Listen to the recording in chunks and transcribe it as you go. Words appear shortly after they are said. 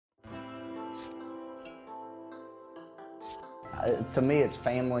To me, it's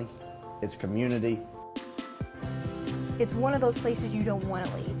family, it's community. It's one of those places you don't want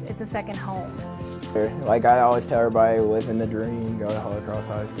to leave. It's a second home. Like I always tell everybody, live in the dream, go to Holy Cross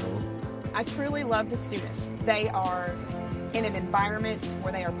High School. I truly love the students. They are in an environment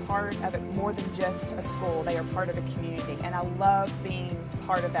where they are part of it more than just a school. They are part of a community, and I love being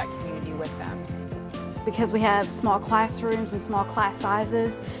part of that community with them. Because we have small classrooms and small class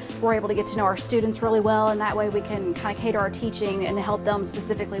sizes, we're able to get to know our students really well, and that way we can kind of cater our teaching and help them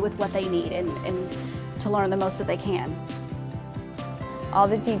specifically with what they need and to learn the most that they can. All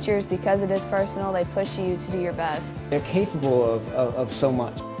the teachers, because it is personal, they push you to do your best. They're capable of so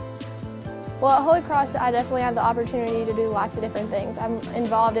much. Well, at Holy Cross, I definitely have the opportunity to do lots of different things. I'm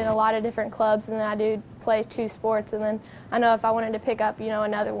involved in a lot of different clubs, and then I do play 2 sports, and then I know if I wanted to pick up,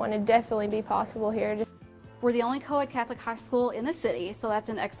 another one, it'd definitely be possible here. We're the only co-ed Catholic high school in the city, so that's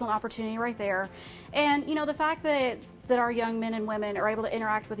an excellent opportunity right there. And the fact that our young men and women are able to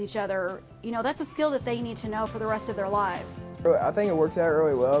interact with each other, that's a skill that they need to know for the rest of their lives. I think it works out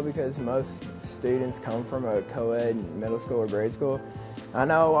really well because most students come from a co-ed middle school or grade school. I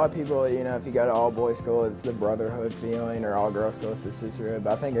know a lot of people, if you go to all-boys school, it's the brotherhood feeling, or all-girls school, it's the sisterhood,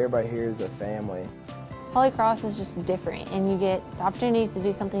 but I think everybody here is a family. Holy Cross is just different, and you get the opportunities to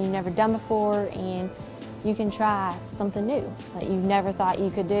do something you've never done before, and you can try something new that you never thought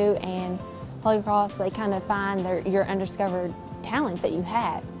you could do, and Holy Cross, they kind of find your undiscovered talents that you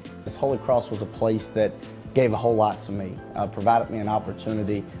have. This Holy Cross was a place that gave a whole lot to me, provided me an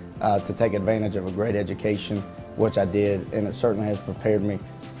opportunity to take advantage of a great education, which I did, and it certainly has prepared me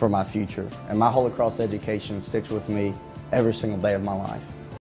for my future. And my Holy Cross education sticks with me every single day of my life.